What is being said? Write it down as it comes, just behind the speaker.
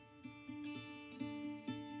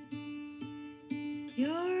You're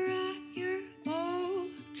on your old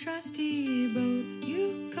trusty boat.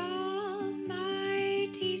 You call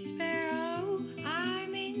mighty sparrow.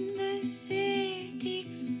 I'm in the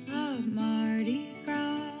city of Mardi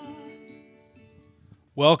Gras.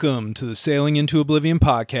 Welcome to the Sailing into Oblivion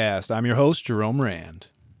podcast. I'm your host, Jerome Rand.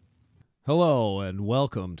 Hello and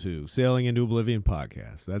welcome to Sailing into Oblivion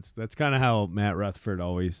podcast. That's kind of how Matt Rutherford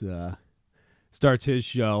always starts his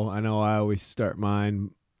show. I know I always start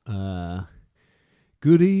mine.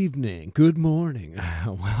 Good evening, good morning,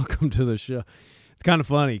 welcome to the show. It's kind of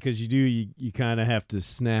funny because you kind of have to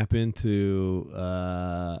snap into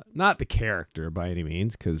not the character by any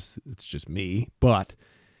means because it's just me, but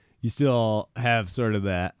you still have sort of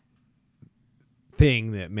that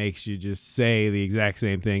thing that makes you just say the exact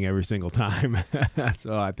same thing every single time.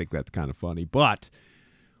 So I think that's kind of funny. But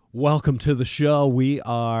welcome to the show.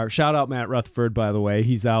 Shout out Matt Rutherford, by the way.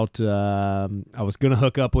 He's out. I was going to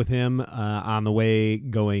hook up with him on the way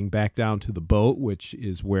going back down to the boat, which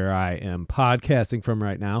is where I am podcasting from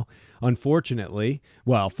right now. Fortunately,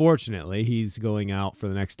 he's going out for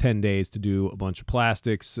the next 10 days to do a bunch of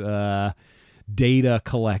plastics data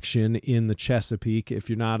collection in the Chesapeake. If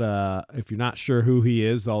you're not sure who he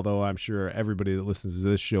is, although I'm sure everybody that listens to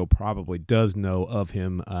this show probably does know of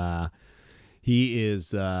him, he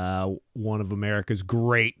is one of America's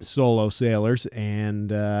great solo sailors,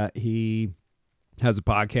 and he has a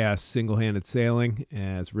podcast, Single-Handed Sailing,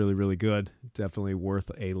 and it's really, really good. Definitely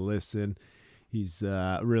worth a listen. He's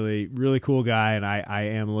a really, really cool guy, and I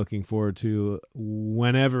am looking forward to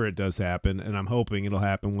whenever it does happen, and I'm hoping it'll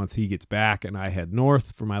happen once he gets back and I head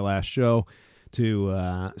north for my last show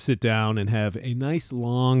to sit down and have a nice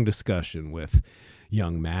long discussion with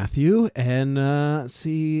young Matthew and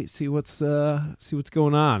see what's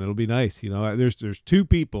going on. It'll be nice. You know, there's two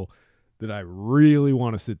people that I really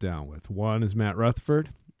want to sit down with. One is Matt Rutherford,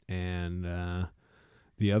 and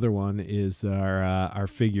the other one is our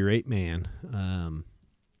figure eight man.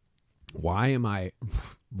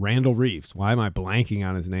 Randall Reeves. Why am I blanking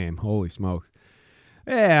on his name? Holy smokes.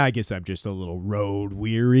 Yeah, I guess I'm just a little road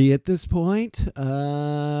weary at this point.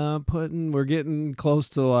 We're getting close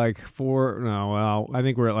to I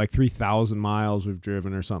think we're at like 3,000 miles we've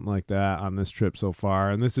driven or something like that on this trip so far.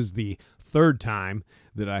 And this is the third time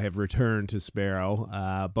that I have returned to Sparrow.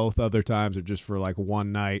 Both other times are just for like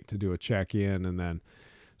one night to do a check-in and then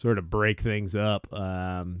sort of break things up.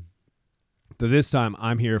 So this time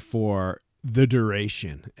I'm here for the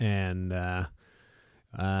duration. And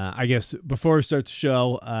I guess before we start the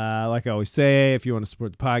show, like I always say, if you want to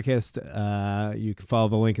support the podcast, you can follow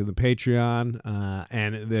the link in the Patreon.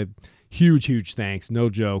 And the huge thanks, no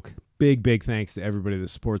joke, big thanks to everybody that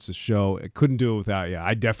supports the show. I couldn't do it without you.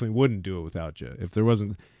 I definitely wouldn't do it without you. If there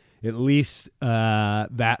wasn't at least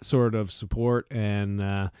that sort of support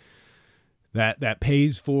and that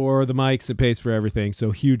pays for the mics, it pays for everything.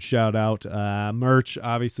 So huge shout out. Merch,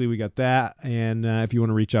 obviously we got that. And if you want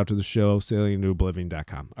to reach out to the show,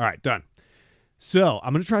 sailingintoOblivion.com. All right, done. So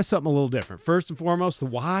I'm going to try something a little different. First and foremost, the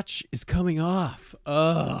watch is coming off.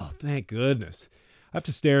 Oh, thank goodness. I have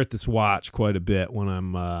to stare at this watch quite a bit when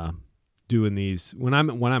I'm doing these. When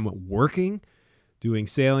I'm working, doing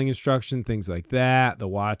sailing instruction, things like that. The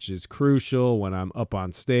watch is crucial. When I'm up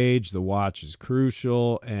on stage, the watch is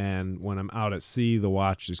crucial. And when I'm out at sea, the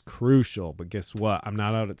watch is crucial. But guess what? I'm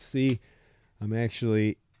not out at sea. I'm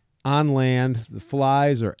actually on land. The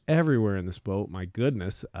flies are everywhere in this boat. My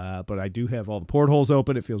goodness. But I do have all the portholes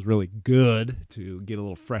open. It feels really good to get a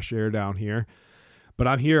little fresh air down here. But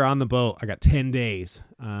I'm here on the boat. I got 10 days.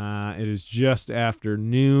 It is just after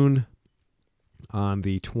noon on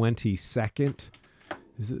the 22nd.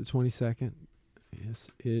 Is it the 22nd?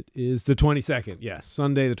 Yes, it is the 22nd. Yes,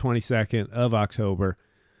 Sunday the 22nd of October.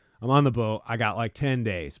 I'm on the boat. I got like 10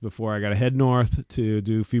 days before I got to head north to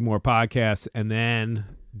do a few more podcasts and then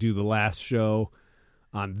do the last show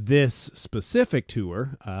on this specific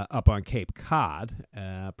tour up on Cape Cod,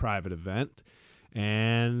 private event,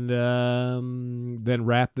 and then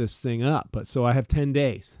wrap this thing up. But so I have 10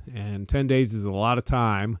 days, and 10 days is a lot of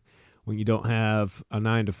time when you don't have a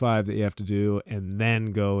 9-to-5 that you have to do and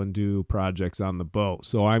then go and do projects on the boat.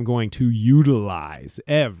 So I'm going to utilize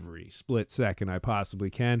every split second I possibly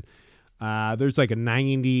can. There's like a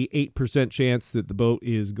 98% chance that the boat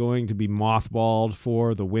is going to be mothballed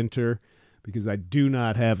for the winter because I do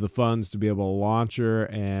not have the funds to be able to launch her,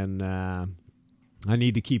 and I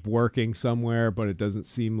need to keep working somewhere, but it doesn't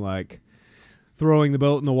seem like throwing the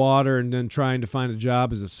boat in the water and then trying to find a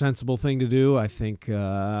job is a sensible thing to do. I think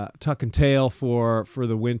tuck and tail for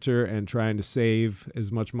the winter and trying to save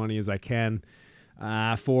as much money as I can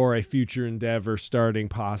for a future endeavor starting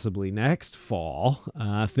possibly next fall.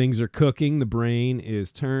 Things are cooking, the brain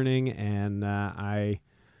is turning, and I'm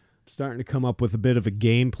starting to come up with a bit of a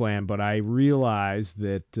game plan, but I realize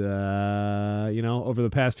that, over the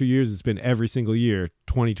past few years, it's been every single year.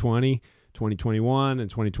 2020, 2021, and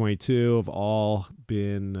 2022 have all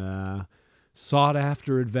been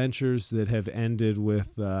sought-after adventures that have ended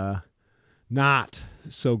with not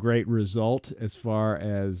so great result as far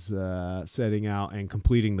as setting out and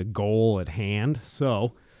completing the goal at hand.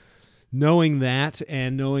 So knowing that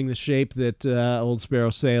and knowing the shape that Old Sparrow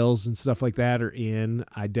sails and stuff like that are in,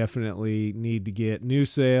 I definitely need to get new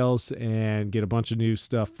sails and get a bunch of new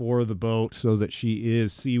stuff for the boat so that she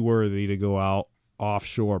is seaworthy to go out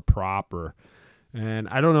offshore proper. And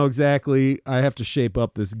I don't know exactly. I have to shape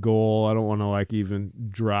up this goal. I don't want to even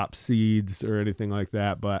drop seeds or anything like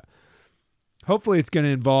that, but hopefully it's going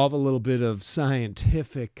to involve a little bit of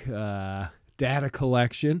scientific data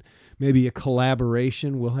collection, maybe a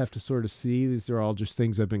collaboration. We'll have to sort of see. These are all just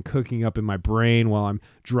things I've been cooking up in my brain while I'm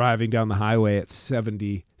driving down the highway at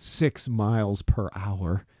 76 miles per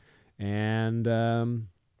hour. And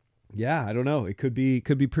I don't know. It could be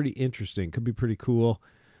pretty interesting. Could be pretty cool.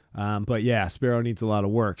 But yeah, Sparrow needs a lot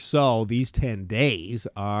of work. So these 10 days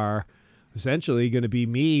are essentially going to be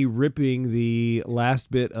me ripping the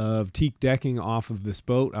last bit of teak decking off of this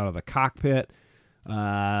boat out of the cockpit,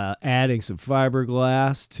 adding some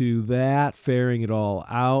fiberglass to that, fairing it all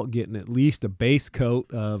out, getting at least a base coat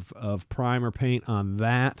of primer paint on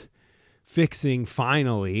that, fixing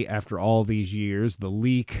finally, after all these years, the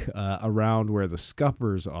leak around where the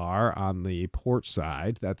scuppers are on the port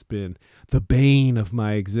side. That's been the bane of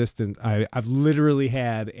my existence. I've literally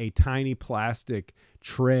had a tiny plastic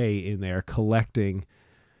tray in there collecting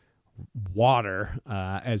water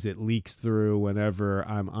as it leaks through whenever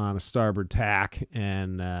I'm on a starboard tack,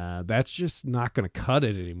 and that's just not going to cut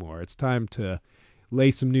it anymore. It's time to lay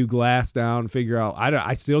some new glass down, figure out.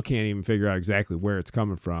 I still can't even figure out exactly where it's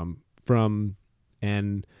coming from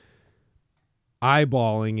and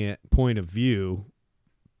eyeballing it point of view.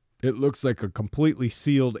 It looks like a completely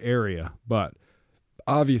sealed area, but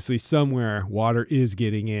obviously somewhere water is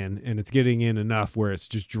getting in, and it's getting in enough where it's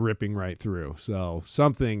just dripping right through. So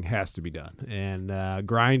something has to be done. And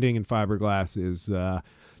grinding and fiberglass is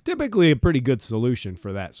typically a pretty good solution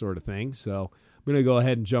for that sort of thing. So I'm going to go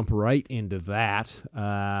ahead and jump right into that.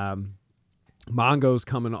 Mongo's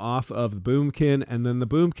coming off of the Boomkin, and then the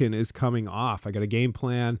Boomkin is coming off. I got a game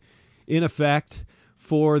plan in effect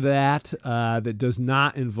for that that does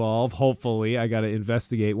not involve, hopefully, I got to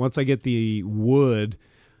investigate. Once I get the wood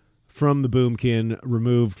from the Boomkin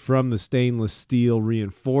removed from the stainless steel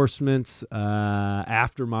reinforcements,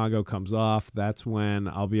 after Mongo comes off, that's when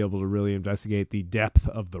I'll be able to really investigate the depth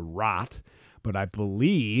of the rot. But I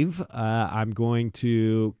believe I'm going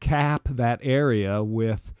to cap that area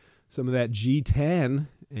with some of that G10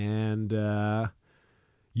 and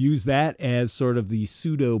use that as sort of the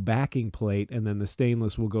pseudo backing plate, and then the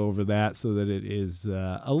stainless will go over that so that it is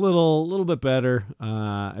a little bit better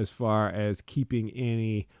as far as keeping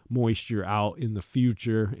any moisture out in the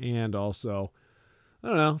future. And also, I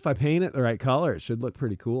don't know, if I paint it the right color, it should look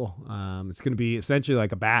pretty cool. It's going to be essentially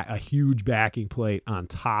like a huge backing plate on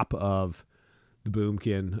top of the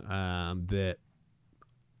Boomkin that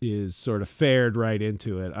is sort of fared right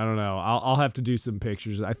into it. I don't know. I'll have to do some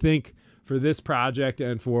pictures. I think for this project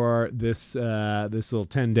and for this little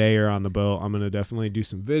 10-dayer on the boat, I'm going to definitely do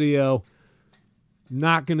some video.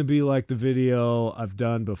 Not going to be like the video I've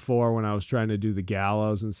done before when I was trying to do the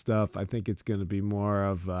gallows and stuff. I think it's going to be more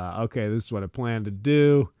of, okay, this is what I plan to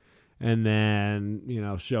do, and then,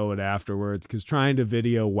 show it afterwards. Because trying to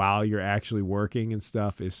video while you're actually working and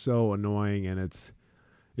stuff is so annoying, and it's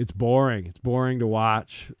boring. It's boring to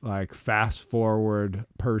watch, like, fast forward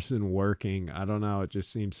person working. I don't know. It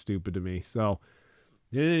just seems stupid to me. So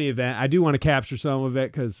in any event, I do want to capture some of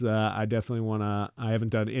it because I definitely want to. I haven't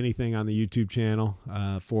done anything on the YouTube channel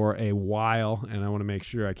for a while, and I want to make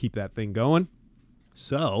sure I keep that thing going.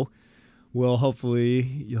 So hopefully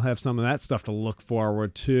you'll have some of that stuff to look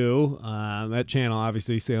forward to. That channel,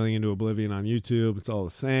 obviously, Sailing into Oblivion on YouTube. It's all the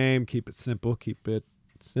same. Keep it simple.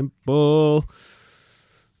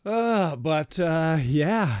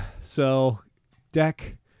 So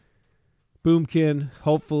deck, Boomkin,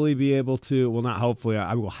 hopefully be able to, well, not hopefully,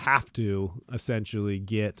 I will have to essentially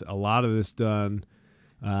get a lot of this done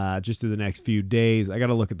just in the next few days. I got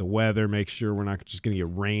to look at the weather, make sure we're not just going to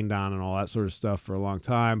get rained on and all that sort of stuff for a long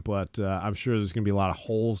time, but I'm sure there's going to be a lot of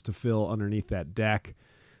holes to fill underneath that deck.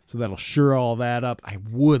 So that'll sure all that up. I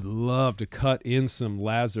would love to cut in some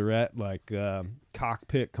lazarette, like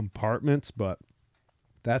cockpit compartments, but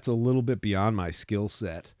that's a little bit beyond my skill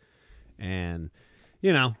set. And,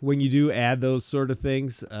 when you do add those sort of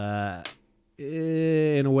things,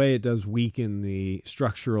 in a way it does weaken the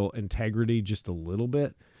structural integrity just a little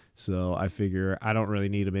bit. So I figure I don't really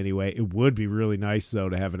need them anyway. It would be really nice, though,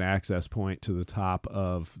 to have an access point to the top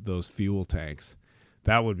of those fuel tanks.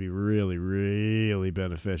 That would be really, really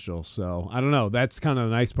beneficial. So I don't know. That's kind of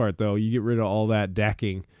the nice part, though. You get rid of all that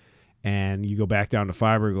decking and you go back down to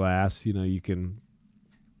fiberglass. You can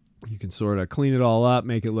sort of clean it all up,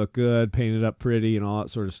 make it look good, paint it up pretty and all that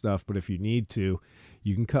sort of stuff. But if you need to,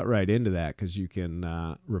 you can cut right into that because you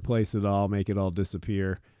can replace it all, make it all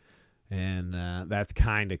disappear. And that's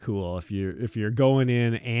kind of cool. If you're going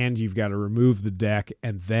in and you've got to remove the deck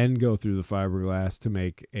and then go through the fiberglass to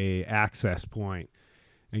make a access point,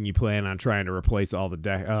 and you plan on trying to replace all the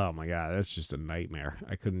deck, oh my God, that's just a nightmare.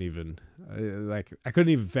 I couldn't even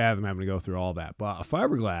fathom having to go through all that. But a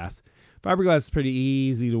fiberglass is pretty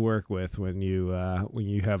easy to work with when you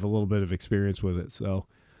have a little bit of experience with it. So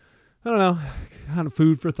I don't know, kind of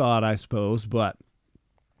food for thought, I suppose. But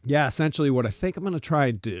yeah, essentially what I think I'm going to try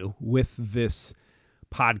and do with this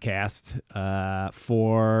podcast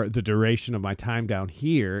for the duration of my time down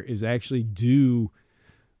here is actually do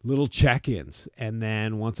little check-ins. And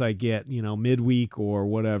then once I get, midweek or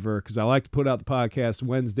whatever, because I like to put out the podcast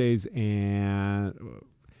Wednesdays and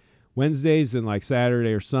like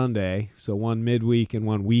Saturday or Sunday. So one midweek and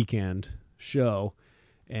one weekend show.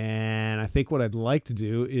 And I think what I'd like to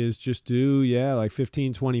do is just do, like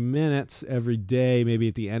 15, 20 minutes every day, maybe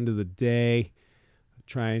at the end of the day,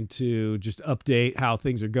 trying to just update how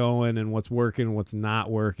things are going and what's working, what's not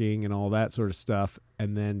working, and all that sort of stuff.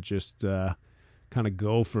 And then just kind of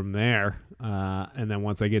go from there. And then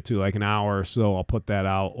once I get to like an hour or so, I'll put that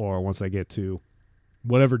out. Or once I get to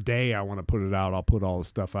whatever day I want to put it out, I'll put all the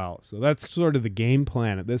stuff out. So that's sort of the game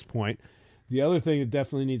plan at this point. The other thing that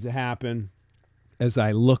definitely needs to happen as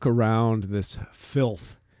I look around this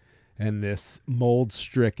filth and this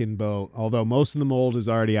mold-stricken boat, although most of the mold is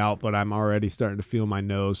already out, but I'm already starting to feel my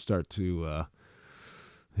nose start to,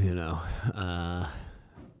 get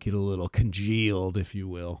a little congealed, if you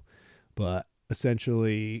will. But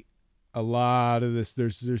essentially, a lot of this,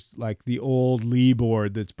 there's like the old lee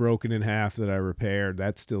board that's broken in half that I repaired.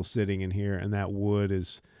 That's still sitting in here, and that wood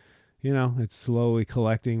is, it's slowly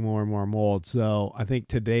collecting more and more mold. So I think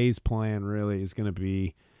today's plan really is going to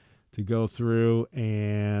be to go through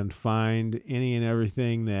and find any and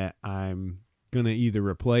everything that I'm going to either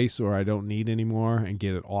replace or I don't need anymore and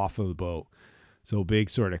get it off of the boat. So big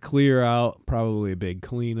sort of clear out, probably a big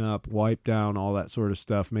cleanup, wipe down, all that sort of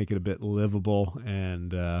stuff, make it a bit livable.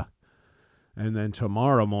 And then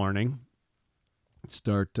tomorrow morning,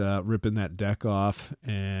 start ripping that deck off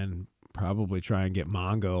and probably try and get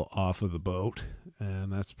Mongo off of the boat.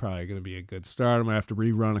 And that's probably going to be a good start. I'm going to have to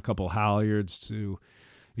rerun a couple halyards to,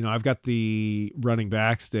 I've got the running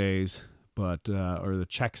backstays, but or the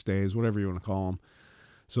check stays, whatever you want to call them.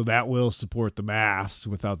 So that will support the mast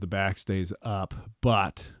without the backstays up.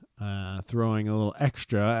 But throwing a little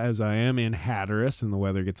extra, as I am in Hatteras and the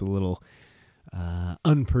weather gets a little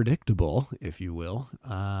unpredictable, if you will,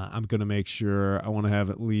 I'm going to make sure I want to have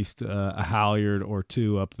at least a halyard or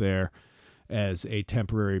two up there as a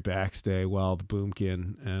temporary backstay while the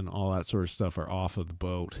boomkin and all that sort of stuff are off of the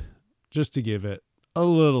boat, just to give it a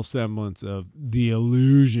little semblance of the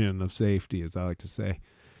illusion of safety, as I like to say.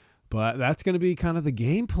 But that's going to be kind of the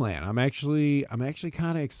game plan. I'm actually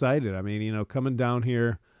kind of excited. I mean, coming down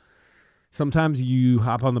here, sometimes you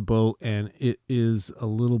hop on the boat and it is a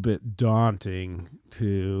little bit daunting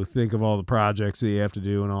to think of all the projects that you have to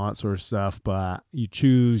do and all that sort of stuff. But you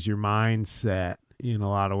choose your mindset in a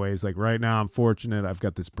lot of ways. Like right now, I'm fortunate. I've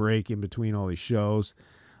got this break in between all these shows.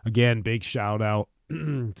 Again, big shout out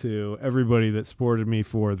to everybody that supported me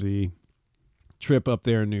for the trip up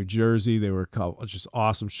there in New Jersey. They were just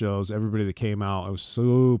awesome shows. Everybody that came out, it was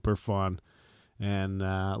super fun. And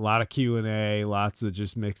a lot of Q&A, lots of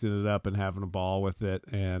just mixing it up and having a ball with it.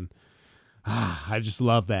 And I just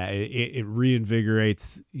love that. It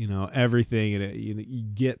reinvigorates, everything. And you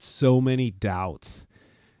get so many doubts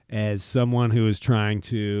as someone who is trying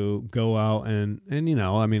to go out and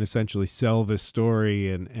essentially sell this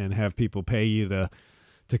story and have people pay you to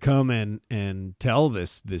come and tell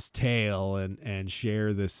this tale and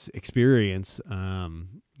share this experience.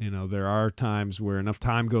 There are times where enough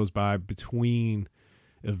time goes by between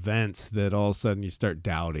events that all of a sudden you start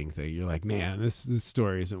doubting things. You're like, man, this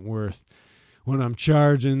story isn't worth what I'm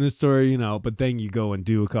charging, this story, but then you go and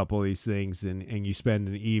do a couple of these things and you spend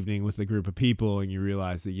an evening with a group of people and you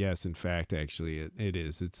realize that, yes, in fact, actually it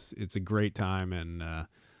is. It's a great time. And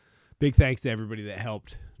big thanks to everybody that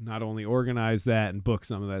helped not only organize that and book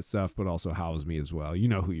some of that stuff, but also house me as well. You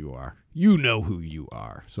know who you are. You know who you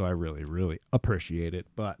are. So I really, really appreciate it.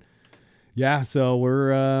 But yeah, so we're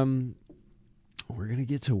going to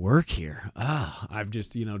get to work here. I've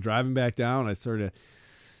just, driving back down,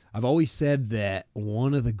 I've always said that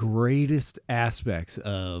one of the greatest aspects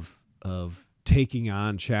of taking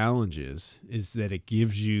on challenges is that it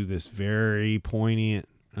gives you this very poignant,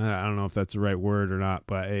 I don't know if that's the right word or not,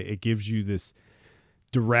 but it gives you this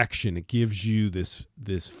direction. It gives you this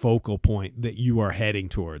focal point that you are heading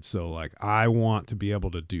towards. So like, I want to be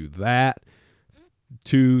able to do that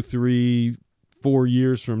 2, 3, 4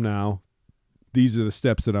 years from now. These are the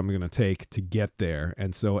steps that I'm going to take to get there.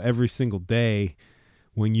 And so every single day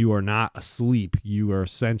when you are not asleep, you are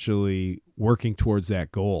essentially working towards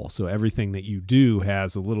that goal. So everything that you do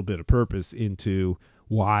has a little bit of purpose into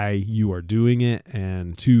why you are doing it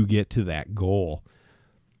and to get to that goal.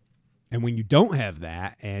 And when you don't have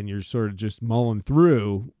that and you're sort of just mulling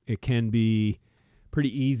through, it can be pretty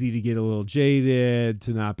easy to get a little jaded,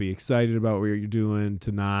 to not be excited about what you're doing,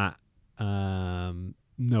 to not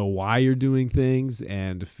know why you're doing things,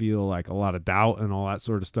 and to feel like a lot of doubt and all that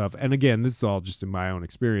sort of stuff. And again, this is all just in my own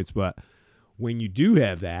experience, but when you do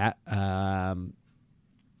have that,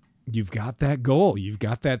 you've got that goal, you've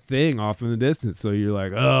got that thing off in the distance. So you're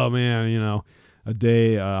like, oh man,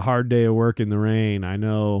 a hard day of work in the rain. I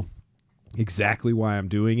know exactly why I'm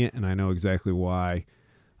doing it, and I know exactly why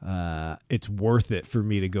it's worth it for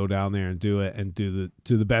me to go down there and do it and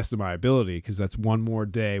to the best of my ability, because that's one more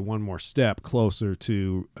day, one more step closer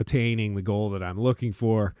to attaining the goal that I'm looking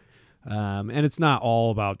for. And it's not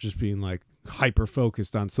all about just being like hyper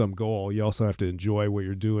focused on some goal. You also have to enjoy what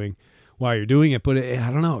you're doing while you're doing it. But I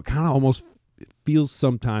don't know, it kind of almost feels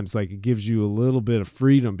sometimes like it gives you a little bit of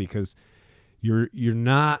freedom, because you're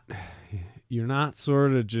not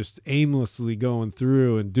sort of just aimlessly going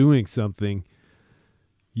through and doing something.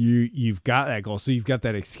 You've got that goal. So you've got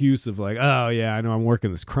that excuse of like, oh yeah, I know I'm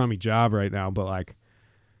working this crummy job right now, but like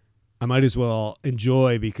I might as well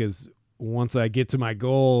enjoy, because once I get to my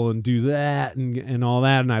goal and do that and all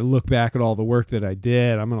that, and I look back at all the work that I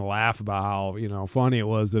did, I'm going to laugh about how, funny it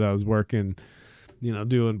was that I was working,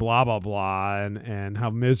 doing blah, blah, blah, and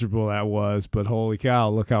how miserable that was. But holy cow,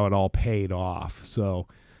 look how it all paid off. So,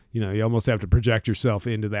 you almost have to project yourself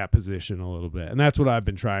into that position a little bit. And that's what I've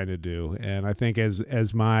been trying to do. And I think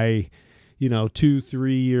as my,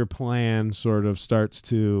 2-3 year plan sort of starts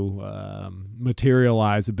to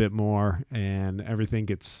materialize a bit more, and everything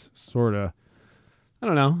gets sort of, I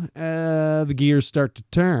don't know, the gears start to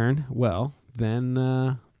turn, well,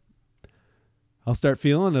 then I'll start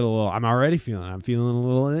feeling it a little. I'm already feeling it. I'm feeling a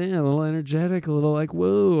little energetic, a little like,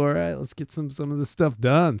 whoa, all right, let's get some of this stuff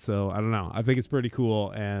done. So I don't know. I think it's pretty cool.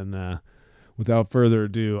 And without further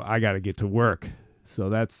ado, I got to get to work. So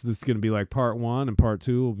this is going to be like part 1, and part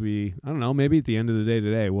 2 will be, I don't know, maybe at the end of the day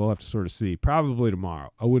today. We'll have to sort of see. Probably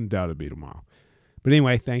tomorrow. I wouldn't doubt it'd be tomorrow. But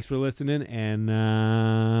anyway, thanks for listening.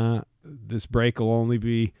 And this break will only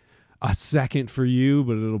be a second for you,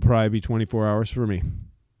 but it'll probably be 24 hours for me.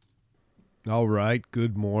 All right,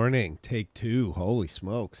 good morning. Take 2. Holy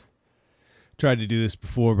smokes. Tried to do this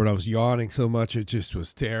before, but I was yawning so much it just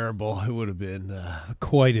was terrible. It would have been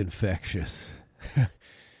quite infectious.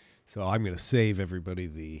 So I'm going to save everybody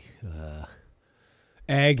the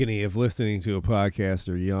agony of listening to a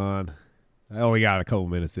podcast or yawn. I only got a couple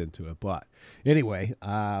minutes into it. But anyway,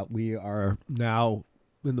 we are now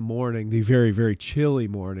in the morning, the very, very chilly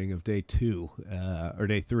morning of day 2, or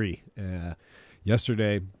day 3.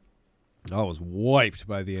 Yesterday, I was wiped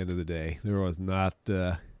by the end of the day. There was not,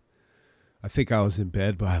 I think I was in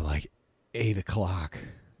bed by like 8 o'clock,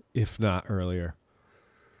 if not earlier.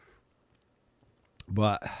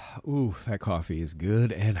 But, ooh, that coffee is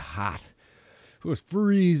good and hot. It was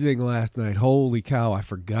freezing last night. Holy cow, I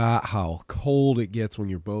forgot how cold it gets when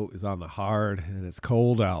your boat is on the hard and it's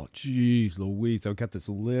cold out. Jeez Louise, I've got this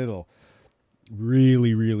little,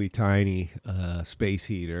 really, really tiny space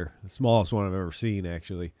heater. The smallest one I've ever seen,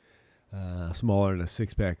 actually. Smaller than a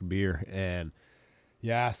 6-pack of beer. And,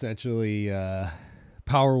 yeah, essentially,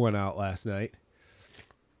 power went out last night.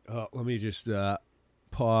 Let me just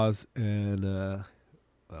pause and...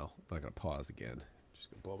 well, I'm not going to pause again. Just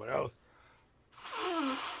going to blow my nose.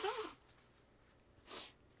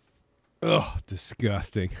 Oh,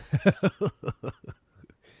 disgusting.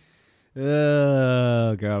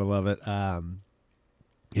 Oh, God, I love it.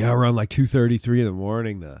 Yeah, around like 2:33 in the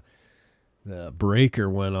morning, the breaker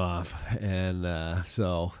went off. And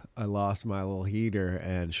so I lost my little heater.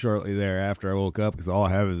 And shortly thereafter, I woke up because all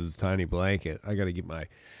I have is this tiny blanket. I got to get my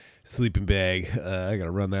sleeping bag. I got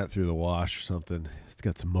to run that through the wash or something. It's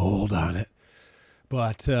got some mold on it.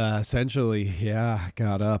 But essentially, yeah, I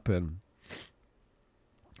got up and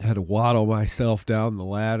had to waddle myself down the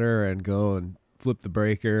ladder and go and flip the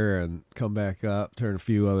breaker and come back up, turn a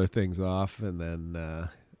few other things off, and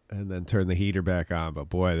then turn the heater back on. But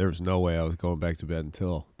boy, there was no way I was going back to bed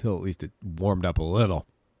until at least it warmed up a little.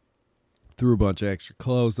 Threw a bunch of extra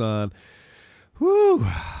clothes on. Whew,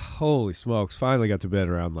 holy smokes. Finally got to bed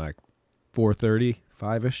around like 4:30,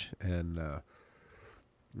 5-ish. And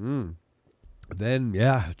then,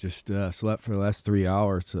 yeah, just slept for the last 3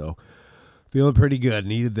 hours. So feeling pretty good.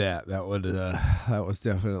 Needed that. That was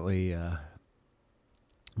definitely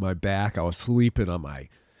my back. I was sleeping on my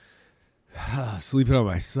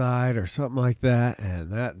side or something like that. And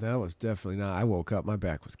that was definitely not. I woke up. My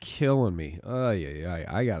back was killing me.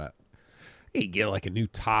 I gotta get like a new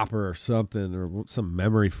topper or something, or some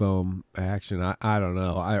memory foam action. I don't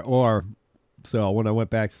know. So when I went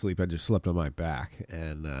back to sleep, I just slept on my back,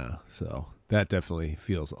 and so that definitely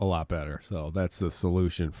feels a lot better. So that's the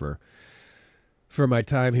solution for my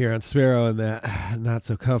time here on Sparrow in that not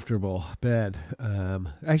so comfortable bed.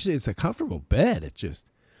 Actually, it's a comfortable bed. It just,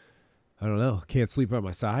 I don't know, can't sleep on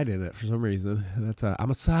my side in it for some reason. I'm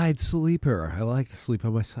a side sleeper. I like to sleep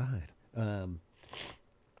on my side.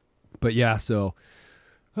 But yeah, so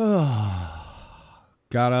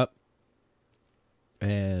got up,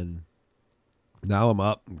 and now I'm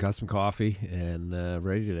up, got some coffee, and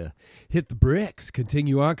ready to hit the bricks,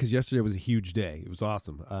 continue on, because yesterday was a huge day. It was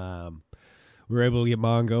awesome. We were able to get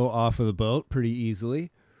Mongo off of the boat pretty easily.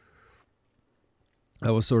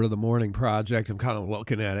 That was sort of the morning project. I'm kind of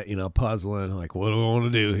looking at it, puzzling, like, what do I want to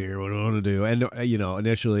do here? What do I want to do? And,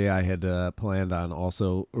 initially I had planned on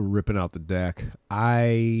also ripping out the deck.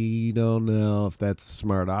 I don't know if that's a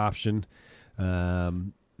smart option. We're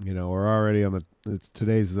already on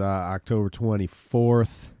today's October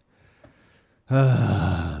 24th.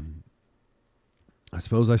 I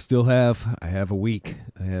suppose I have a week.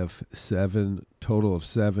 I have total of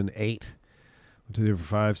 8. 1, 2, 3, 4,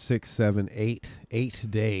 5, 6, 7, 8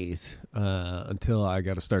 days until I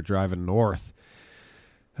got to start driving north.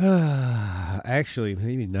 Actually,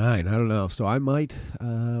 maybe 9. I don't know. So I might,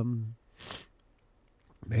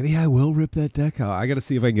 maybe I will rip that deck out. I got to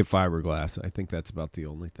see if I can get fiberglass. I think that's about the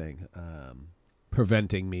only thing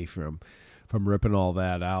preventing me from ripping all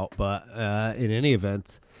that out. But in any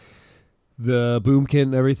event, the boom kit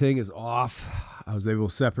and everything is off. I was able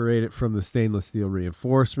to separate it from the stainless steel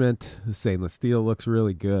reinforcement. The stainless steel looks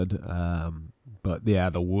really good. But yeah,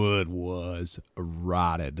 the wood was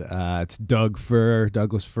rotted. It's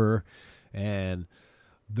Douglas fir. And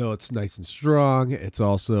though it's nice and strong, it's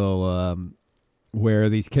also where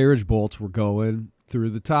these carriage bolts were going through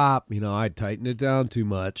the top. I tightened it down too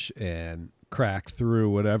much and cracked through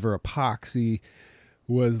whatever epoxy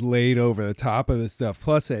was laid over the top of this stuff.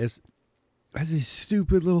 Plus, it has these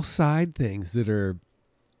stupid little side things that are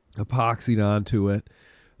epoxied onto it.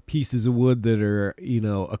 Pieces of wood that are, a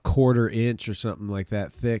 1/4 inch or something like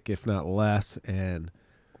that thick, if not less. And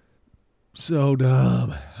so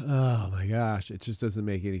dumb. Oh my gosh. It just doesn't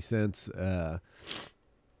make any sense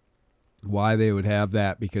why they would have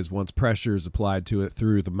that, because once pressure is applied to it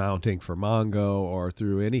through the mounting for Mongo or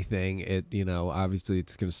through anything, it, obviously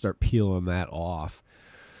it's going to start peeling that off.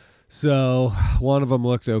 So one of them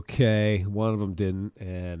looked okay, one of them didn't,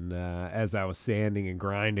 and as I was sanding and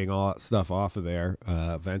grinding all that stuff off of there,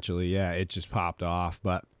 eventually, it just popped off.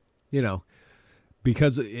 But,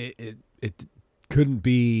 because it couldn't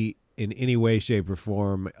be in any way, shape, or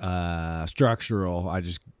form structural, I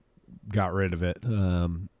just got rid of it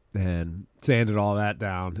and sanded all that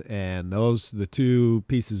down. And the 2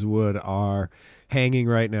 pieces of wood are hanging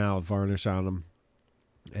right now with varnish on them.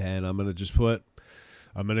 And I'm going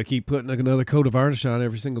to keep putting another coat of varnish on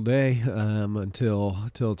every single day until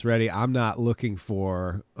it's ready. I'm not looking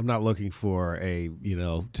for a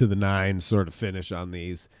to the 9 sort of finish on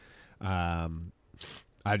these. I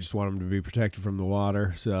just want them to be protected from the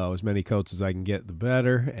water. So as many coats as I can get, the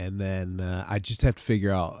better. And then I just have to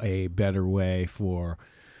figure out a better way for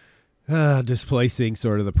displacing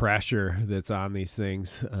sort of the pressure that's on these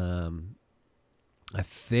things. I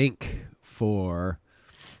think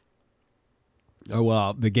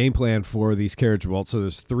the game plan for these carriage bolts, so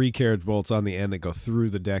there's 3 carriage bolts on the end that go through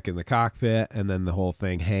the deck in the cockpit, and then the whole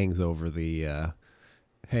thing hangs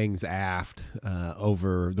aft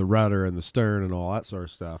over the rudder and the stern and all that sort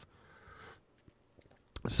of stuff.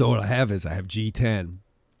 So what I have G10,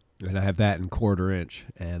 and I have that in 1/4 inch,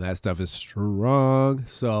 and that stuff is strong.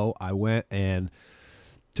 So I went and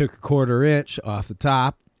took a 1/4 inch off the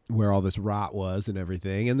top where all this rot was and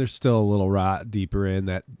everything. And there's still a little rot deeper in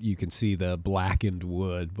that you can see the blackened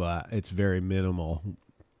wood, but it's very minimal.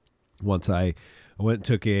 Once I went and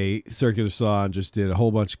took a circular saw and just did a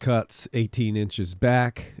whole bunch of cuts 18 inches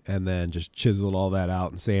back and then just chiseled all that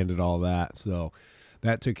out and sanded all that. So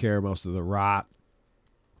that took care of most of the rot.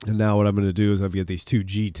 And now what I'm going to do is I've got these 2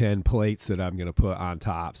 G10 plates that I'm going to put on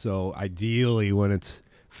top. So ideally when it's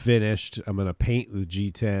finished, I'm going to paint the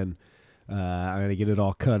G10. I'm going to get it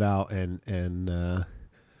all cut out and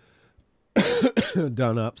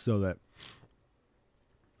done up so that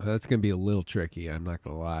that's going to be a little tricky. I'm not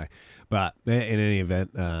going to lie. But in any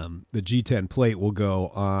event, the G10 plate will go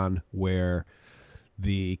on where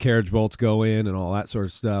the carriage bolts go in and all that sort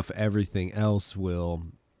of stuff. Everything else will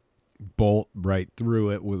bolt right through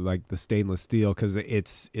it with like the stainless steel, because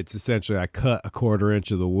it's essentially I cut 1/4 inch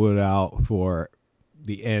of the wood out for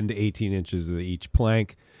the end 18 inches of each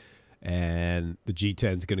plank, and the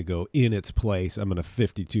G10 is going to go in its place. I'm going to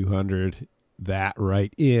 5200 that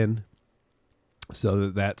right in so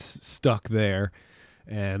that that's stuck there,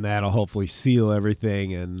 and that'll hopefully seal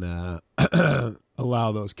everything and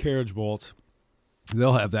allow those carriage bolts.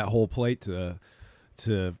 They'll have that whole plate to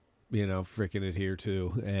freaking adhere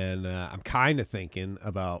to. And I'm kind of thinking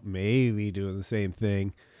about maybe doing the same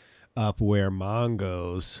thing up where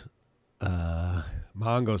Mongo's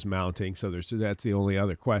mounting. So that's the only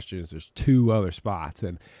other question is there's 2 other spots.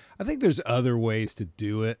 And I think there's other ways to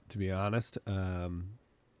do it, to be honest.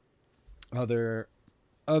 Other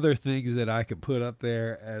things that I could put up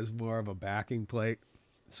there as more of a backing plate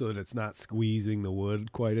so that it's not squeezing the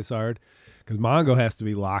wood quite as hard, because Mongo has to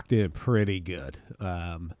be locked in pretty good.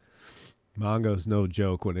 Mongo's no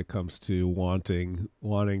joke when it comes to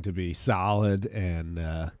wanting to be solid and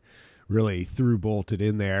really through bolted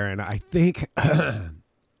in there. And I think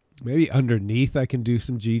maybe underneath I can do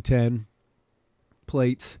some G10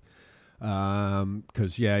 plates,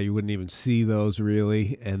 because you wouldn't even see those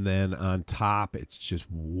really. And then on top it's just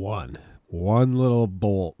one little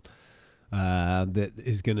bolt that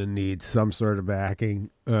is going to need some sort of backing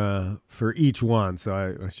for each one.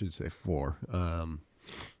 So I should say 4.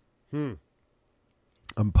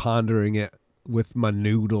 I'm pondering it with my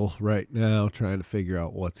noodle right now, trying to figure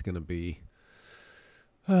out what's going to be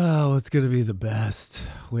the best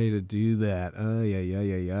way to do that.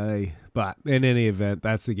 But in any event,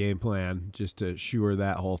 that's the game plan, just to shore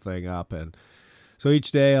that whole thing up. And so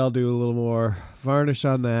each day I'll do a little more varnish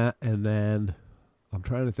on that, and then I'm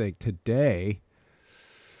trying to think today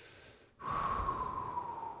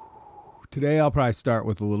I'll probably start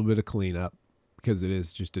with a little bit of cleanup, because it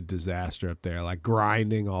is just a disaster up there. Like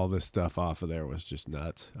grinding all this stuff off of there was just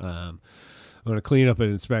nuts. I'm going to clean up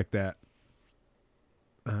and inspect that.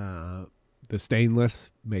 The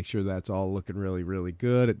stainless, make sure that's all looking really, really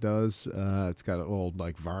good. It does. It's got old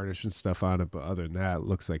like varnish and stuff on it, but other than that, it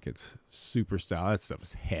looks like it's super style. That stuff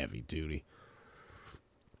is heavy duty.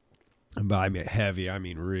 And by heavy, I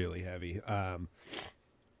mean really heavy.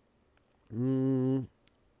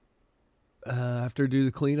 After I do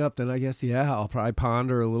the cleanup, then I guess, I'll probably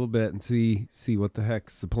ponder a little bit and see what the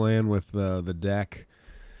heck's the plan with the deck.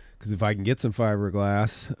 Because if I can get some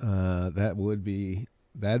fiberglass,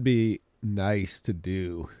 that'd be nice to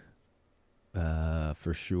do,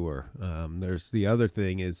 for sure. There's the other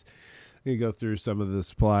thing is, you go through some of the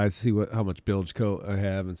supplies, see how much bilge coat I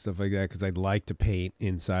have and stuff like that, because I'd like to paint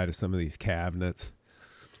inside of some of these cabinets.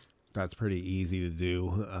 That's pretty easy to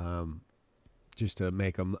do, just to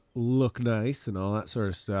make them look nice and all that sort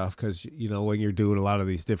of stuff. Because when you're doing a lot of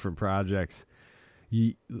these different projects,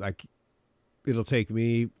 it'll take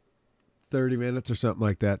me 30 minutes or something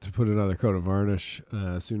like that to put another coat of varnish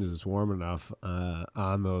as soon as it's warm enough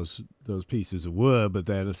on those pieces of wood. But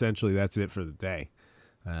then essentially that's it for the day.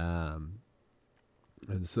 And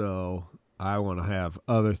so I want to have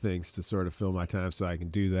other things to sort of fill my time so I can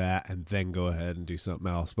do that and then go ahead and do something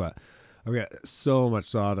else. But I've got so much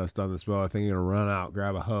sawdust on this boat. I think I'm going to run out,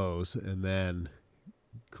 grab a hose, and then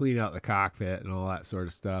clean out the cockpit and all that sort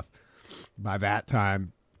of stuff. By that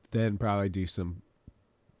time, then probably do some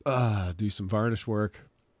varnish work,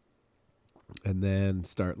 and then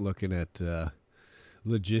start looking at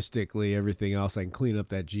logistically everything else. I can clean up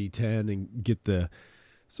that G10 and get the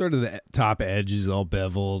sort of the top edges all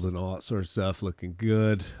beveled and all that sort of stuff looking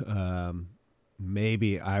good.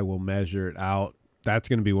 Maybe I will measure it out. That's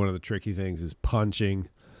going to be one of the tricky things, is punching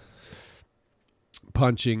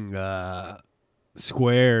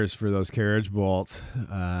squares for those carriage bolts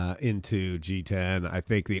into G10. I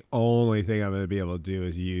think the only thing I'm going to be able to do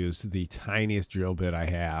is use the tiniest drill bit I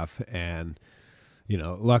have, and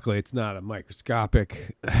luckily it's not a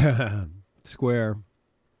microscopic square,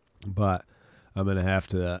 but I'm gonna have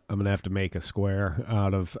to make a square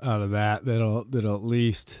out of that that'll at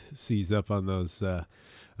least seize up on those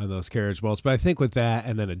carriage bolts. But I think with that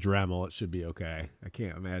and then a Dremel, it should be okay. I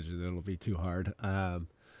can't imagine that it'll be too hard.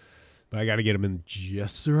 But I got to get them in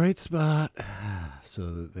just the right spot so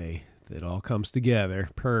that it all comes together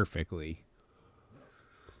perfectly.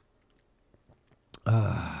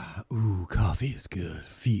 Ooh, coffee is good.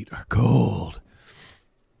 Feet are cold.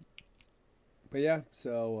 But yeah,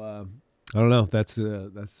 so I don't know. That's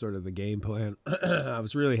sort of the game plan. I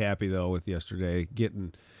was really happy though with yesterday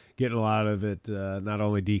getting a lot of it not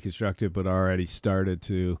only deconstructed but already started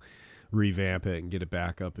to revamp it and get it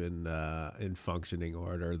back up in functioning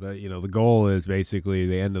order. The goal is basically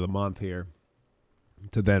the end of the month here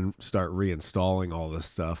to then start reinstalling all this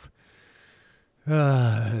stuff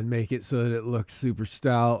and make it so that it looks super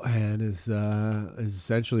stout and is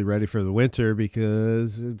essentially ready for the winter,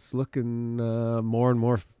 because it's looking more and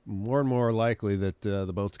more likely that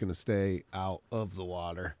the boat's going to stay out of the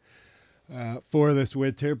water for this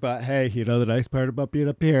winter. But hey, the nice part about being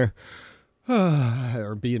up here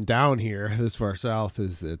or being down here this far south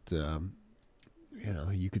is that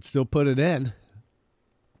you could still put it in,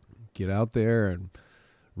 get out there and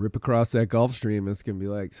rip across that Gulf Stream. It's gonna be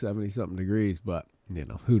like 70 something degrees, but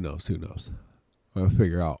who knows. We'll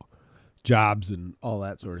figure out jobs and all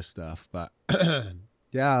that sort of stuff. But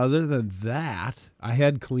yeah, other than that, I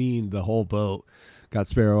had cleaned the whole boat, got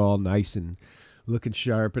Sparrow all nice and looking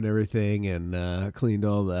sharp and everything, and cleaned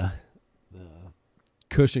all the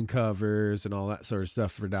cushion covers and all that sort of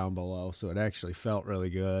stuff for down below, so it actually felt really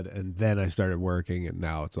good. And then I started working, and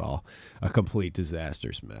now it's all a complete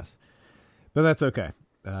disastrous mess, but that's okay.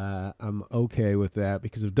 I'm okay with that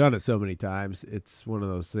because I've done it so many times. It's one of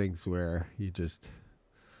those things where you just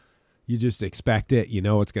expect it,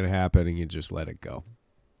 what's going to happen, and you just let it go.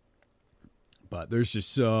 But there's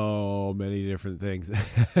just so many different things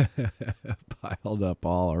piled up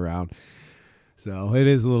all around. So it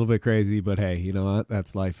is a little bit crazy, but hey, you know what?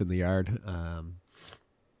 That's life in the yard.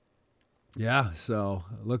 Yeah, so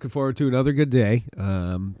looking forward to another good day.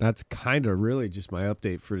 That's kind of really just my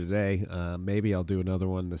update for today. Maybe I'll do another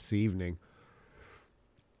one this evening.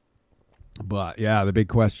 But yeah, the big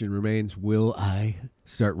question remains, will I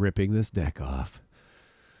start ripping this deck off?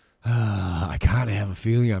 I kind of have a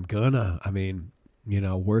feeling I'm gonna. I mean,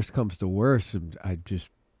 worst comes to worst,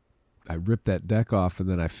 I rip that deck off and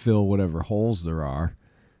then I fill whatever holes there are.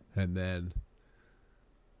 And then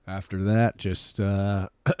after that, just go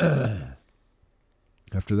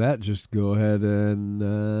ahead and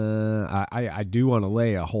I do want to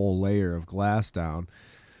lay a whole layer of glass down,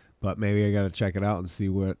 but maybe I got to check it out and see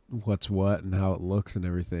what's what and how it looks and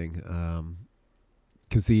everything.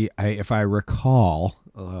 Because if I recall,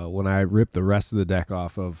 when I ripped the rest of the deck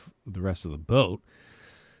off of the rest of the boat,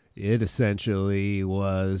 it essentially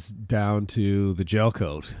was down to the gel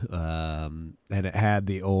coat, and it had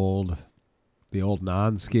the old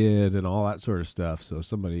non-skid and all that sort of stuff. So it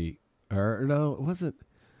wasn't. I don't know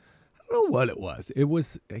what it was.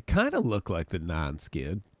 It kind of looked like the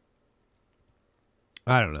non-skid.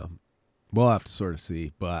 I don't know. We'll have to sort of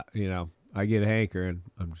see. But I get a hankering.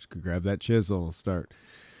 I'm just gonna grab that chisel and start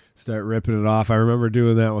ripping it off. I remember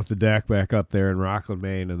doing that with the deck back up there in Rockland,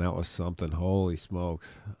 Maine, and that was something. Holy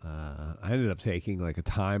smokes. I ended up taking like a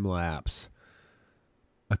time lapse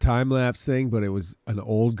thing, but it was an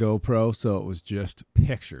old GoPro, so it was just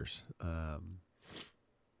pictures,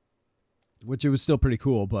 which it was still pretty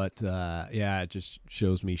cool. But it just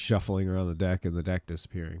shows me shuffling around the deck and the deck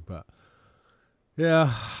disappearing. But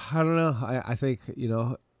yeah, I don't know. I think,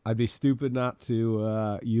 I'd be stupid not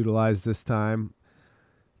to utilize this time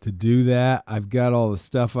to do that. I've got all the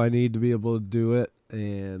stuff I need to be able to do it.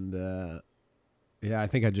 And I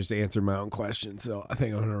think I just answered my own question. So I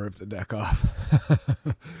think I'm going to rip the deck off.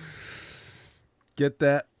 Get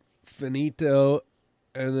that finito.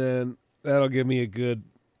 And then that'll give me a good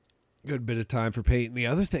bit of time for painting. The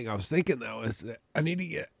other thing I was thinking, though, is that I need to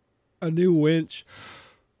get a new winch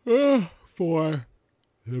for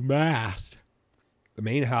the mast. The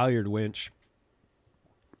main halyard winch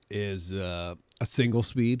is a single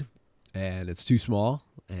speed, and it's too small.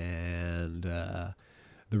 And the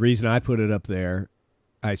reason I put it up there,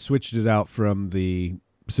 I switched it out from the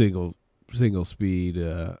single speed.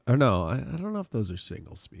 I don't know if those are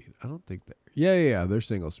single speed. I don't think that. Yeah, they're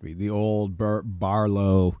single speed. The old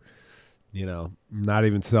Barlow, not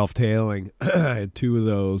even self-tailing. I had two of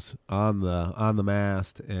those on the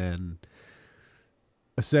mast, and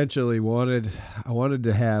essentially I wanted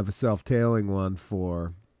to have a self-tailing one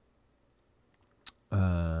for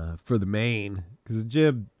the main, because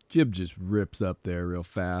the jib just rips up there real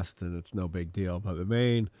fast and it's no big deal. But the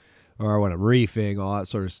main, or when I'm reefing, all that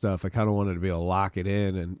sort of stuff, I kind of wanted to be able to lock it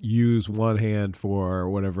in and use one hand for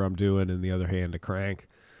whatever I'm doing and the other hand to crank.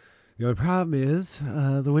 The only problem is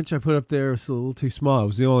the winch I put up there was a little too small. It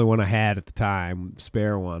was the only one I had at the time,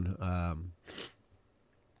 spare one.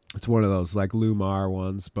 It's one of those like Lumar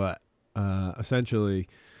ones, but essentially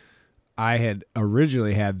I had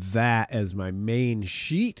originally had that as my main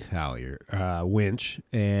sheet halyard winch,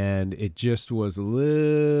 and it just was a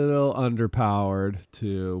little underpowered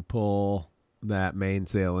to pull that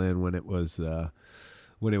mainsail in when it was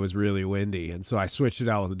really windy. And so I switched it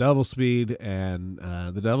out with a double speed, and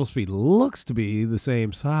the double speed looks to be the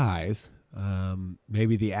same size.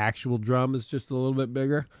 Maybe the actual drum is just a little bit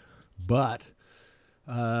bigger, but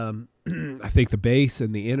I think the base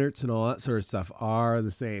and the innards and all that sort of stuff are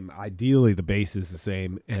the same. Ideally, the base is the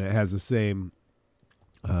same, and it has the same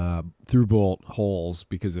through bolt holes,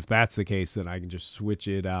 because if that's the case, then I can just switch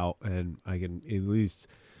it out and I can at least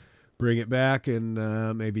bring it back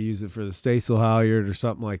and maybe use it for the staysail halyard or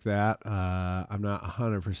something like that. I'm not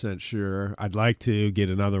 100% sure. I'd like to get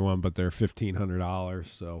another one, but they're $1,500,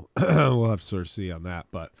 so we'll have to sort of see on that.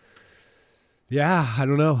 But yeah, I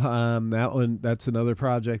don't know. That's another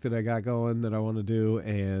project that I got going that I want to do,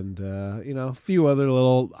 and a few other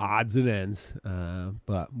little odds and ends.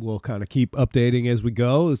 But we'll kind of keep updating as we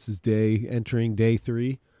go. This is entering day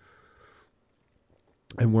 3.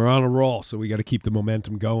 And we're on a roll, so we got to keep the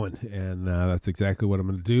momentum going, and that's exactly what I'm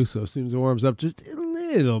going to do. So as soon as it warms up just a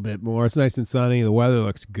little bit more, it's nice and sunny, the weather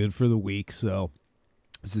looks good for the week, so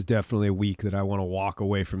this is definitely a week that I want to walk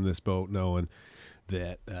away from this boat knowing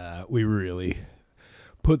that we really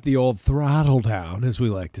put the old throttle down, as we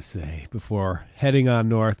like to say, before heading on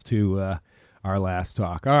north to our last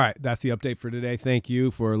talk. All right, that's the update for today. Thank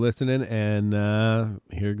you for listening, and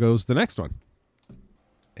here goes the next one.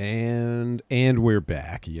 And we're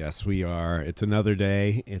back. Yes, we are. It's another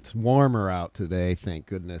day. It's warmer out today, thank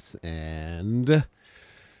goodness. And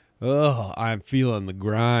I'm feeling the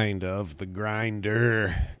grind of the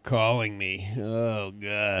grinder calling me. Oh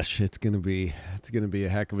gosh, it's gonna be a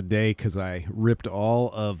heck of a day, because I ripped all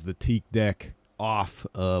of the teak deck off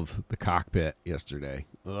of the cockpit yesterday.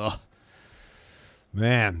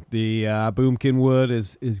 Man, the Boomkin wood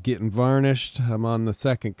is getting varnished. I'm on the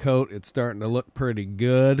second coat. It's starting to look pretty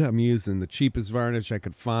good. I'm using the cheapest varnish I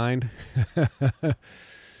could find.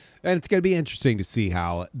 And it's going to be interesting to see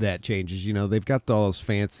how that changes. You know, they've got all those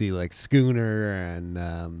fancy, like, Schooner and,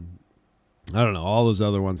 I don't know, all those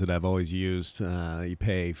other ones that I've always used. You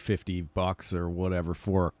pay $50 or whatever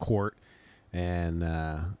for a quart. And,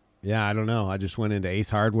 yeah, I don't know. I just went into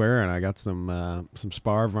Ace Hardware and I got some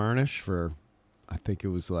spar varnish for, I think it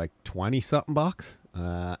was like 20-something bucks.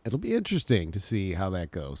 It'll be interesting to see how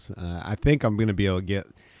that goes. I think I'm going to be able to get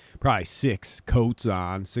probably 6 coats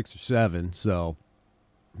on, 6 or 7. So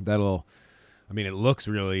it looks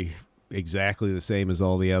really exactly the same as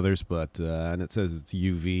all the others, but, and it says it's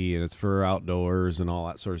UV and it's for outdoors and all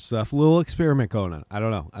that sort of stuff. A little experiment going on. I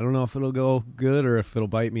don't know. I don't know if it'll go good or if it'll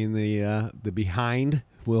bite me in the behind.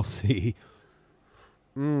 We'll see.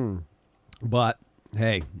 But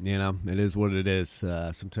hey, it is what it is.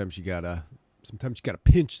 Sometimes you gotta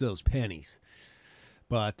pinch those pennies.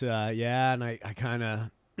 But yeah, and I kind of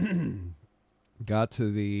got to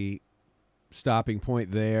the stopping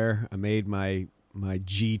point there. I made my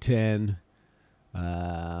G10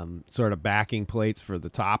 sort of backing plates for the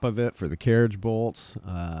top of it for the carriage bolts,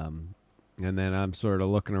 and then I'm sort of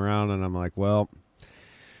looking around and I'm like, well,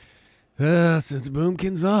 since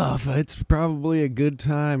Boomkin's off, it's probably a good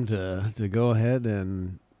time to go ahead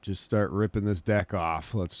and just start ripping this deck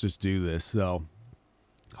off. Let's just do this. So,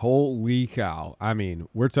 holy cow. I mean,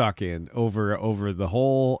 we're talking over the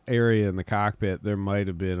whole area in the cockpit, there might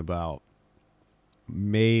have been about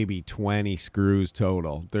maybe 20 screws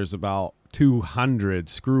total. There's about 200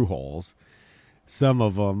 screw holes. Some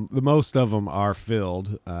of them, most of them are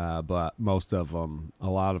filled, but a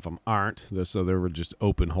lot of them aren't. So there were just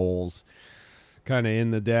open holes kind of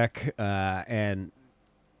in the deck, and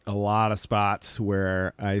a lot of spots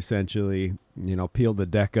where I essentially, peeled the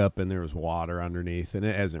deck up and there was water underneath, and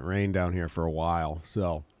it hasn't rained down here for a while.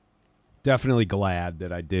 So definitely glad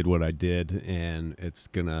that I did what I did, and it's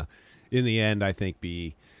going to, in the end, I think,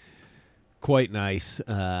 be quite nice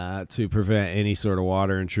to prevent any sort of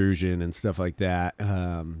water intrusion and stuff like that.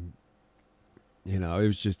 It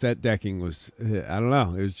was just that decking was, I don't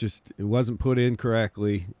know, it wasn't put in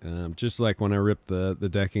correctly, just like when I ripped the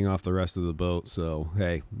decking off the rest of the boat. So,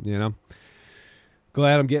 hey,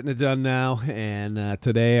 glad I'm getting it done now. And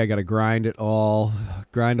today I got to grind all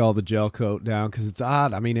the gel coat down because it's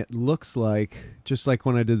odd. I mean, it looks like, just like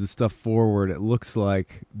when I did the stuff forward, it looks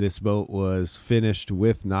like this boat was finished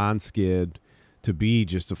with non-skid to be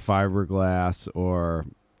just a fiberglass or,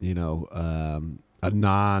 a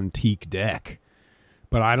non-teak deck.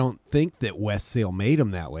 But I don't think that West Sail made them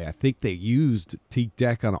that way. I think they used teak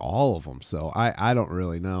deck on all of them. So I don't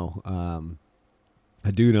really know. I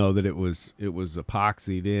do know that it was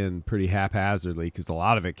epoxied in pretty haphazardly because a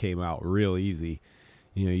lot of it came out real easy.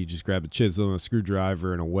 You just grab a chisel and a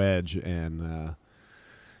screwdriver and a wedge and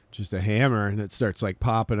just a hammer, and it starts like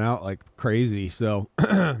popping out like crazy. So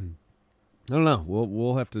I don't know.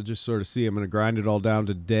 We'll have to just sort of see. I'm going to grind it all down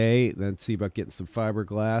today, then see about getting some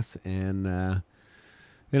fiberglass and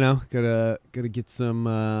gotta get some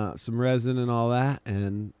resin and all that,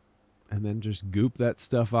 and then just goop that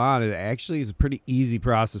stuff on. It actually is a pretty easy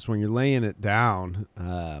process when you're laying it down.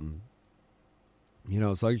 As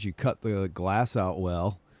long as you cut the glass out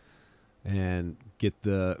well and get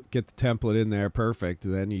the template in there perfect,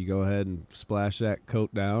 then you go ahead and splash that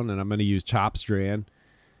coat down. And I'm going to use chop strand,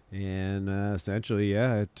 and essentially,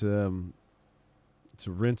 it's a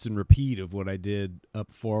rinse and repeat of what I did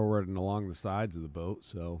up forward and along the sides of the boat.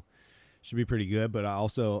 So should be pretty good. But I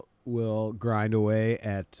also will grind away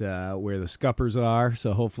at where the scuppers are.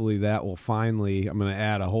 So hopefully that will I'm going to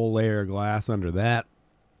add a whole layer of glass under that.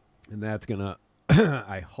 And that's going to,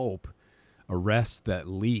 I hope, arrest that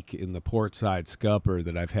leak in the port side scupper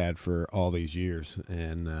that I've had for all these years.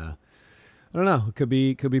 And I don't know, it could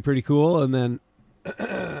be pretty cool. And then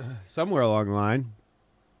somewhere along the line,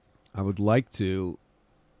 I would like to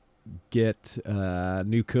get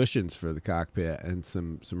new cushions for the cockpit and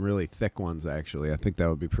some really thick ones. Actually, I think that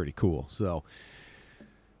would be pretty cool. So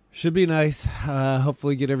should be nice.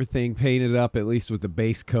 Hopefully get everything painted up, at least with the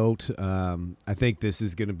base coat. I think this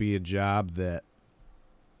is going to be a job that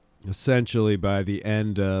essentially by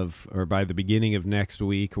the beginning of next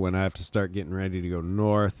week, when I have to start getting ready to go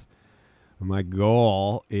north, my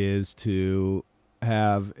goal is to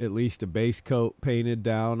have at least a base coat painted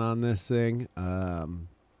down on this thing.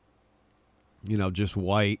 Just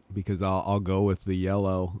white, because I'll go with the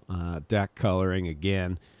yellow deck coloring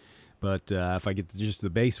again. But if I get just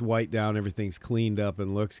the base white down, everything's cleaned up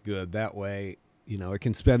and looks good. That way, it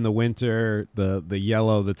can spend the winter. The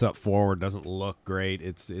yellow that's up forward doesn't look great.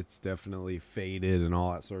 It's definitely faded and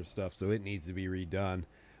all that sort of stuff. So it needs to be redone.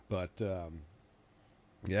 But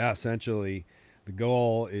essentially the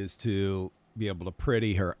goal is to be able to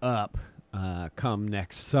pretty her up come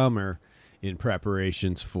next summer, in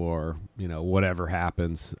preparations for, whatever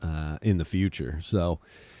happens in the future. So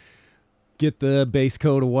get the base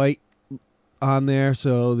coat of white on there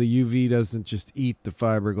so the UV doesn't just eat the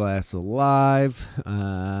fiberglass alive,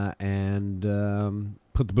 and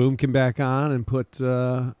put the boomkin back on and put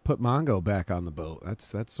Mongo back on the boat.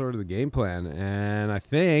 That's sort of the game plan, and I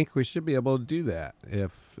think we should be able to do that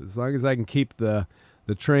as long as I can keep the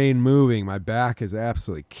train moving. My back is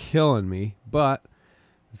absolutely killing me, but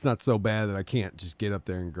it's not so bad that I can't just get up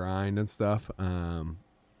there and grind and stuff.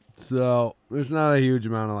 So there's not a huge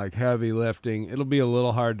amount of like heavy lifting. It'll be a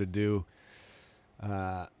little hard to do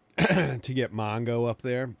to get Mongo up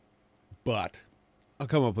there, but I'll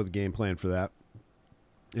come up with a game plan for that.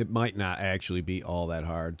 It might not actually be all that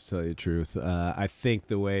hard, to tell you the truth. I think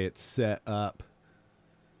the way it's set up,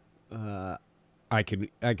 I can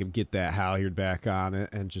get that halyard back on it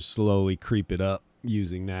and just slowly creep it up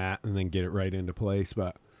using that and then get it right into place.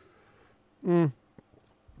 But I'm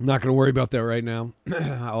not going to worry about that right now.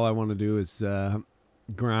 All I want to do is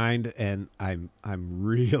grind, and I'm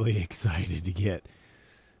really excited to get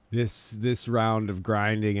this round of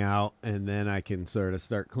grinding out, and then I can sort of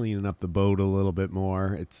start cleaning up the boat a little bit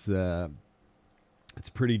more. It's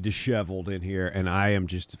pretty disheveled in here, and I am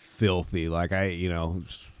just filthy. Like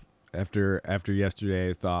after yesterday,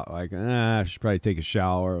 I thought like, I should probably take a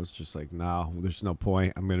shower. I was just like, no, there's no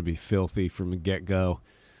point. I'm going to be filthy from the get-go.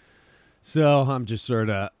 So I'm just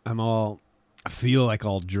I feel like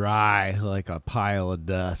all dry, like a pile of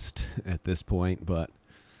dust at this point, but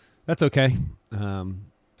that's okay.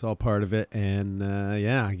 It's all part of it. And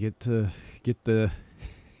I get the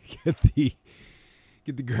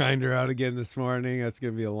grinder out again this morning. That's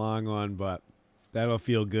going to be a long one, but that'll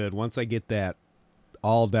feel good. Once I get that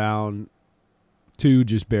all down to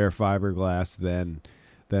just bare fiberglass, then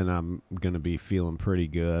I'm going to be feeling pretty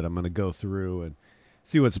good. I'm going to go through and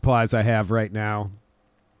see what supplies I have right now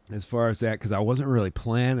as far as that, because I wasn't really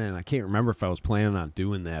planning. I can't remember if I was planning on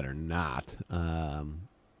doing that or not,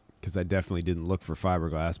 because I definitely didn't look for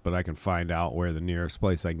fiberglass, but I can find out where the nearest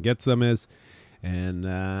place I can get some is,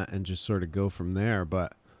 and just sort of go from there.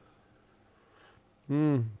 But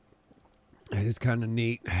it's kind of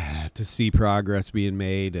neat to see progress being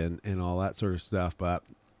made and all that sort of stuff. But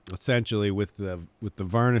essentially, with the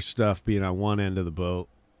varnish stuff being on one end of the boat,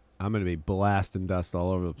 I'm going to be blasting dust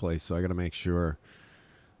all over the place. So I got to make sure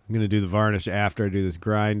I'm going to do the varnish after I do this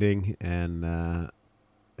grinding, and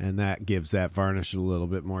that gives that varnish a little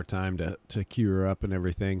bit more time to cure up and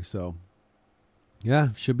everything. So yeah,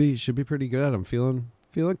 should be pretty good. I'm feeling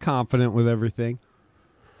confident with everything.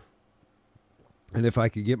 And if I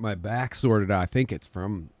could get my back sorted out, I think it's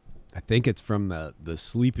from the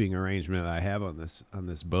sleeping arrangement that I have on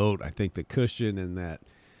this boat. I think the cushion and that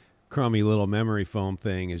crummy little memory foam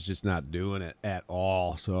thing is just not doing it at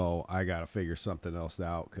all. So I got to figure something else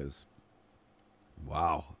out, because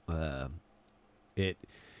wow,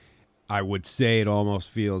 I would say it almost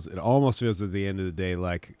feels at the end of the day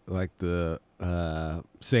like the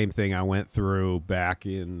same thing I went through back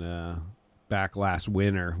last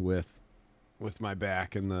winter with my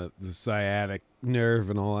back and the sciatic nerve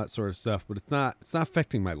and all that sort of stuff, but it's not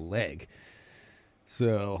affecting my leg.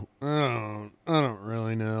 So I don't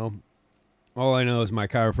really know. All I know is my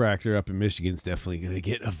chiropractor up in Michigan's definitely going to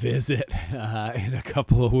get a visit in a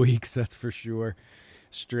couple of weeks. That's for sure.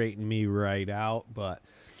 Straighten me right out. But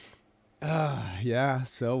yeah,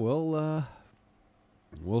 so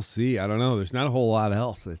we'll see. I don't know. There's not a whole lot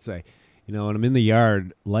else. It's like, when I'm in the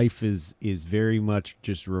yard, life is very much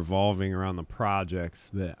just revolving around the projects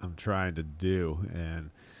that I'm trying to do.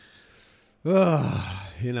 And,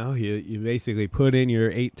 you basically put in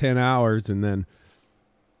your 8-10 hours and then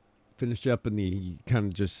finish up, and you kind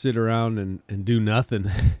of just sit around and do nothing.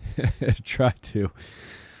 Try to.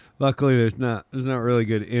 Luckily, there's not really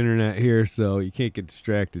good internet here, so you can't get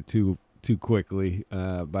distracted too quickly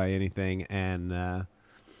by anything. And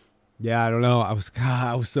yeah, I don't know. I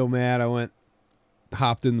was so mad. I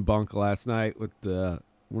hopped in the bunk last night with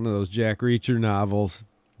one of those Jack Reacher novels,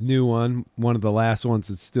 new one of the last ones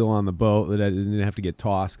that's still on the boat that I didn't have to get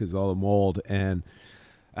tossed because of all the mold. And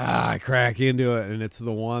I crack into it, and it's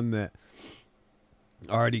the one that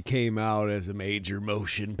already came out as a major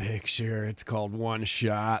motion picture. It's called One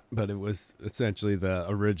Shot, but it was essentially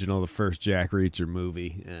the first Jack Reacher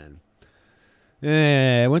movie.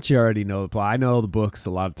 And once you already know the plot, I know the books a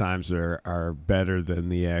lot of times are better than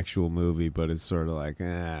the actual movie, but it's sort of like,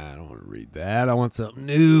 I don't want to read that. I want something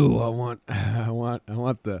new. I want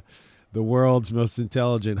the world's most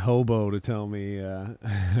intelligent hobo to tell me a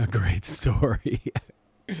great story.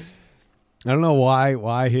 I don't know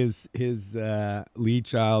why his Lee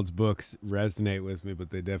Child's books resonate with me, but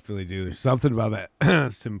they definitely do. There's something about that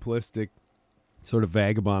simplistic sort of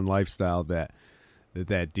vagabond lifestyle that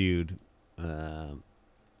dude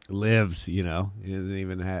lives. He doesn't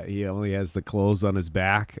even he only has the clothes on his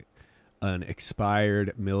back, an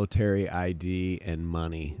expired military ID, and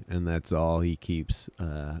money, and that's all he keeps.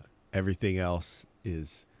 Everything else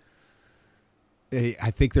is.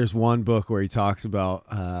 I think there's one book where he talks about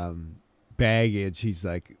baggage. He's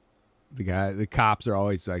like, the cops are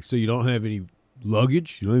always like, so you don't have any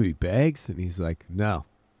luggage? You don't have any bags? And he's like, no,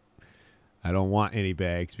 I don't want any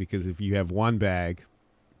bags, because if you have one bag,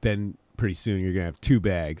 then pretty soon you're going to have two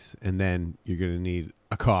bags, and then you're going to need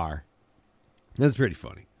a car. That's pretty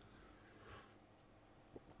funny.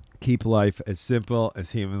 Keep life as simple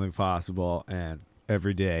as humanly possible, and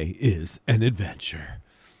every day is an adventure.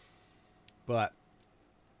 But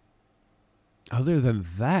other than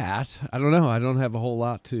that, I don't know. I don't have a whole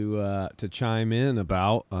lot to chime in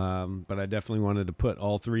about, but I definitely wanted to put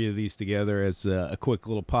all three of these together as a quick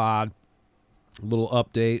little pod, a little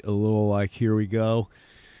update, a little like, here we go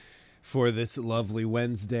for this lovely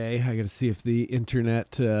Wednesday. I got to see if the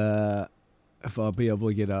internet, if I'll be able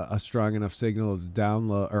to get a strong enough signal to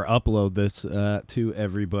download or upload this to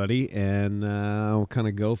everybody, and we'll kind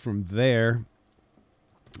of go from there.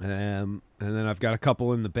 And then I've got a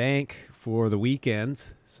couple in the bank for the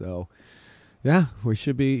weekends, so yeah, we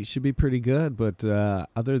should be pretty good. But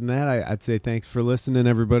other than that, I'd say thanks for listening,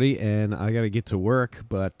 everybody, and I got to get to work.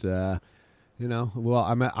 But well,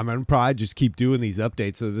 I'm gonna probably just keep doing these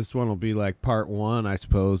updates. So this one will be like part one, I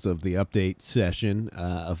suppose, of the update session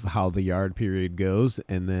of how the yard period goes,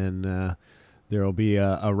 and then there will be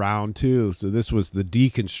a round two. So this was the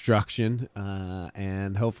deconstruction,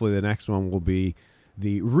 and hopefully the next one will be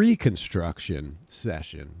the reconstruction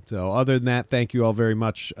session. So other than that, thank you all very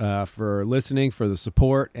much for listening, for the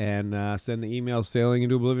support, and send the email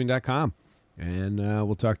sailingintooblivion.com. And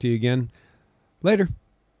we'll talk to you again later.